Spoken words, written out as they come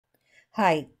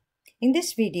Hi, in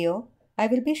this video, I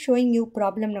will be showing you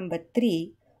problem number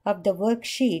 3 of the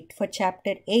worksheet for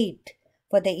chapter 8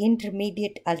 for the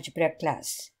intermediate algebra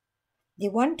class. The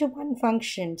one-to-one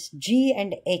functions g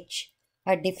and h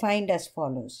are defined as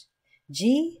follows.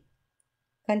 G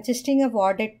consisting of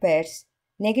ordered pairs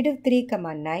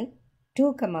 -3, 9,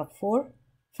 2, 4,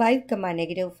 5,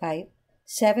 -5,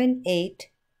 7, 8,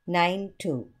 9,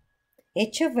 2.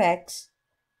 H of x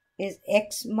is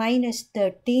x minus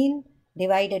 13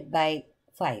 divided by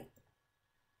 5.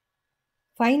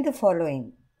 Find the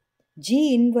following: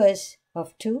 G inverse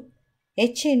of 2,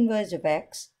 H inverse of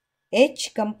x,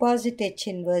 H composite H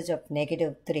inverse of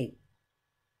 -3.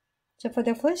 So for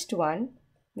the first one,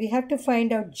 we have to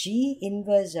find out G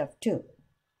inverse of 2.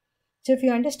 So if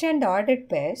you understand the ordered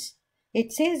pairs,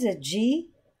 it says that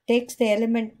G takes the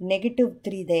element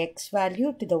 -3, the x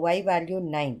value, to the y value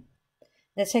 9.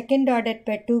 The second ordered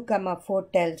pair 2, 4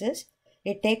 tells us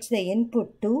it takes the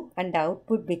input 2 and the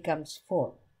output becomes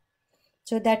 4.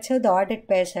 So that's how the ordered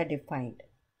pairs are defined.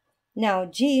 Now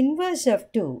G inverse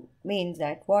of 2 means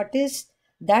that what is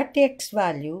that x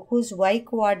value whose y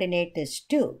coordinate is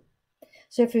 2.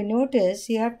 So if you notice,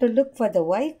 you have to look for the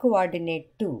y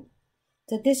coordinate 2.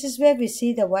 So this is where we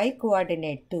see the y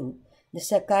coordinate 2.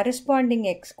 The corresponding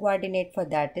x coordinate for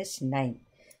that is 9.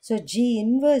 So G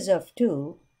inverse of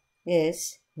 2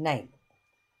 is 9.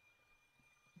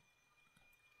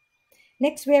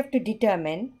 Next, we have to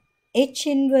determine H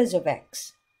inverse of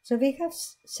x. So we have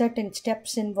certain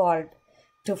steps involved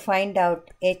to find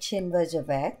out H inverse of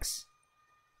x.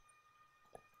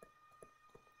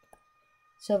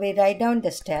 So we write down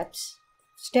the steps.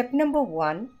 Step number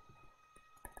 1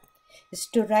 is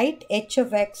to write H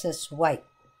of x as y.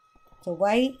 So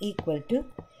y equal to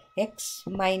x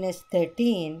minus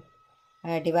 13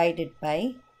 divided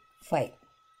by 5.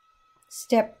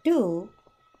 Step 2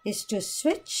 is to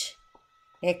switch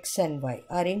x and y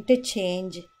or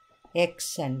interchange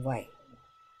x and y.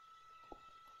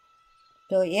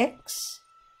 So x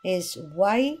is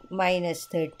y minus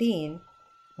 13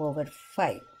 over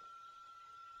 5.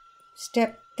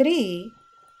 Step 3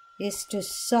 is to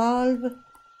solve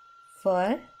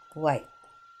for y.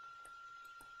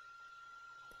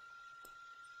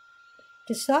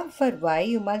 To solve for y,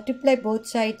 you multiply both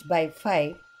sides by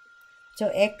 5. So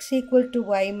x equal to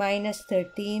y minus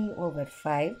 13 over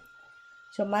 5.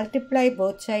 So multiply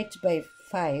both sides by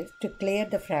 5 to clear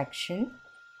the fraction.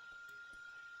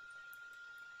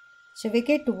 So we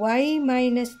get y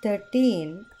minus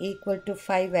 13 equal to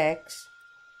 5x,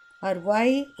 or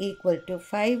y equal to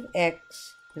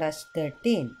 5x plus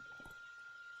 13.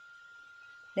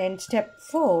 Then step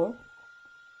 4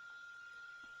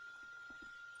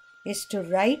 is to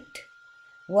write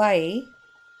y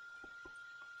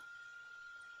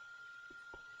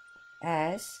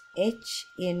as H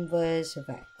inverse of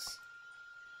x.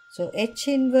 So H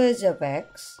inverse of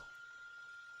x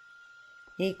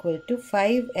equal to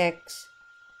 5x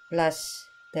plus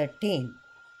 13.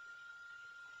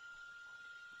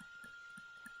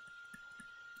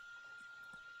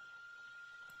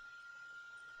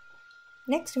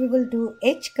 Next we will do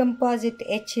H composite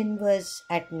H inverse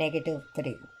at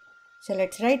 -3. So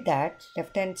let's write that.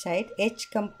 Left hand side,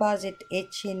 H composite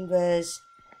H inverse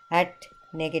at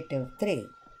 -3.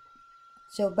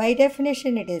 So by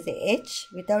definition it is H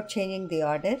without changing the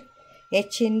order,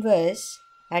 H inverse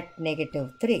at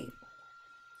 -3.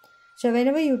 So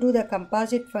whenever you do the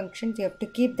composite functions, you have to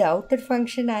keep the outer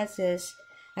function as is,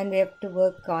 and we have to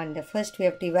work on the first, we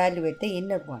have to evaluate the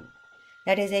inner one.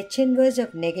 That is H inverse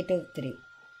of -3.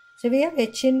 So we have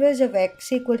H inverse of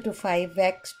x equal to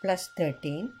 5x plus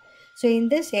 13. So in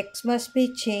this, x must be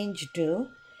changed to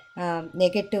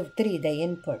 -3, the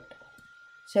input.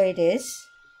 So it is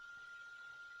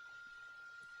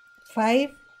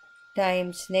 5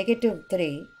 times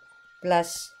 -3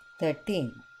 plus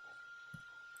 13.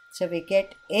 So we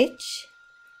get h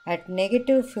at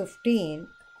 -15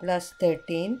 plus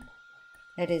 13,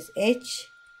 that is h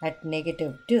at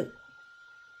 -2.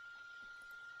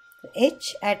 So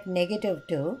h at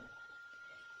 -2.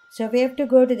 So we have to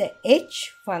go to the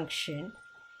h function.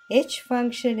 H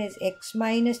function is x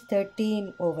minus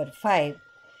 13 over 5.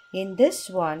 In this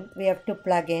one, we have to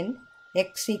plug in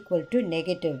x equal to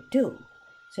 -2.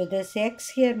 So this x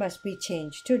here must be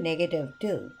changed to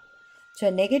 -2. So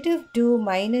 -2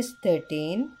 minus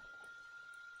 13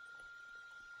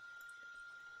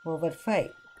 over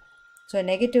 5. So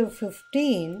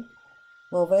 -15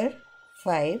 over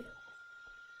 5,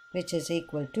 which is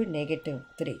equal to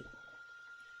 -3.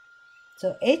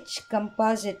 So H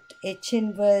composite H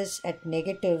inverse at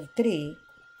 -3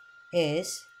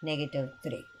 is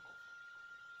 -3.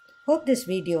 Hope this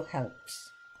video helps.